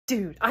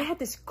Dude, I had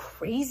this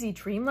crazy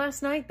dream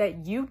last night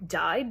that you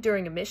died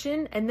during a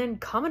mission and then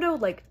Kamado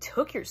like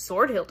took your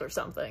sword hilt or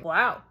something.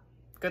 Wow.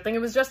 Good thing it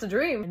was just a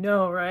dream. I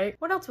know, right?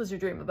 What else was your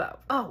dream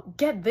about? Oh,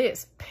 get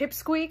this.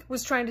 Pipsqueak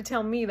was trying to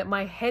tell me that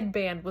my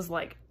headband was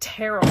like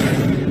terrible.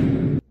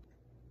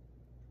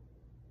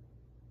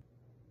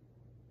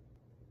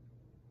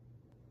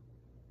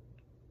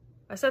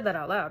 I said that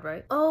out loud,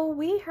 right? Oh,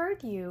 we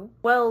heard you.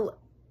 Well,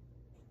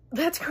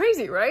 that's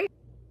crazy, right?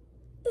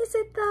 Is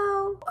it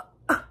though?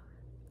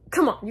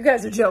 Come on, you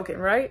guys are joking,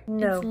 right?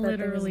 No, it's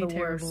literally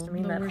terrible. Worst. I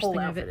mean, the that worst whole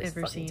thing I've outfit is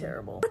ever fucking seen.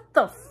 terrible. What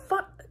the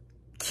fuck?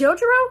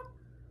 Kyojiro?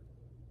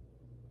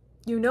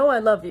 You know I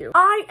love you.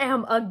 I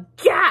am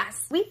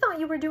aghast! We thought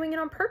you were doing it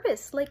on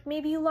purpose, like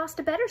maybe you lost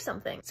a bet or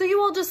something. So you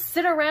all just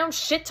sit around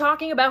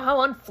shit-talking about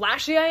how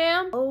unflashy I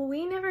am? Oh,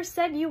 we never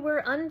said you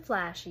were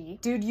unflashy.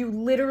 Dude, you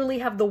literally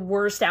have the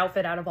worst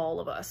outfit out of all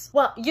of us.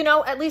 Well, you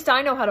know, at least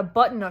I know how to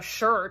button a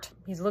shirt.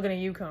 He's looking at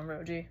you,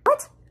 Konroji.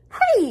 What?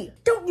 Hey!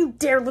 Don't you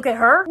dare look at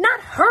her! Not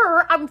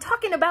her! I'm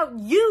talking about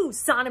you,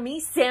 Sanemi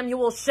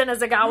Samuel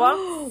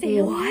Shinazagawa!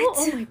 What?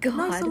 Oh my god.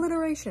 Nice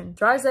alliteration.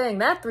 Try saying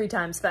that 3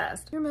 times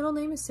fast. Your middle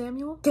name is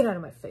Samuel? Get out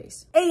of my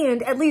face.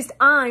 And at least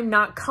I'm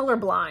not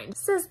colorblind,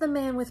 says the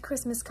man with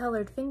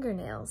Christmas-colored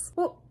fingernails.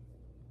 Well,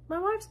 my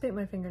wife's paint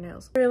my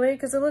fingernails. Really?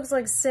 Because it looks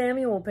like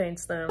Samuel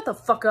paints them. Shut the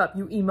fuck up,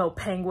 you emo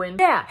penguin.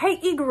 Yeah, hey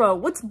Iguro,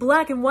 what's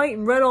black and white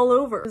and red all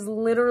over? It's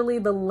literally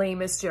the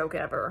lamest joke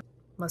ever.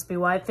 Must be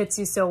why it fits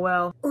you so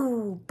well.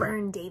 Ooh,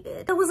 burn,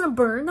 David. That wasn't a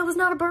burn. That was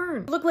not a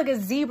burn. You look like a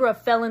zebra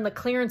fell in the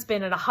clearance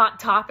bin at a Hot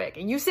Topic,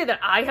 and you say that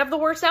I have the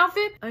worst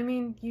outfit? I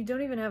mean, you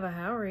don't even have a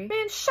Howery.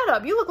 Man, shut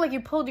up. You look like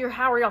you pulled your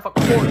Howery off a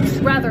corpse.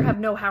 Rather have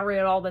no Howery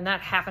at all than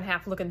that half and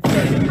half looking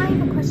thing. I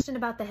have a question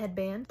about the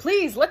headband.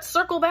 Please, let's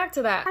circle back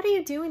to that. How do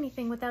you do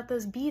anything without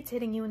those beads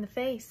hitting you in the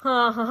face?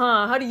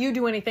 How do you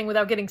do anything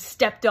without getting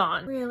stepped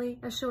on? Really?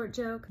 A short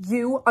joke?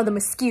 You are the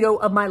mosquito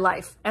of my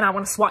life, and I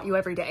want to swat you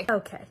every day.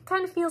 Okay.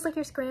 Kind of feels like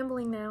you're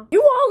scrambling now.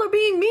 You all are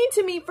being mean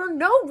to me for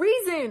no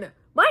reason.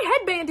 My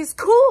headband is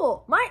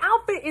cool. My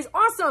outfit is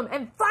awesome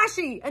and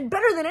flashy and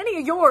better than any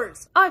of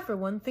yours. I, for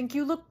one, think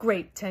you look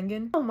great,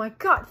 Tengen. Oh my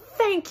god,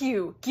 thank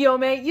you,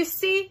 Gyome.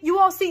 You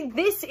all see,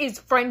 this is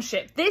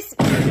friendship. This...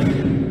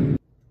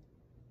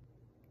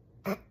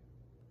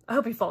 I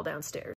hope you fall downstairs.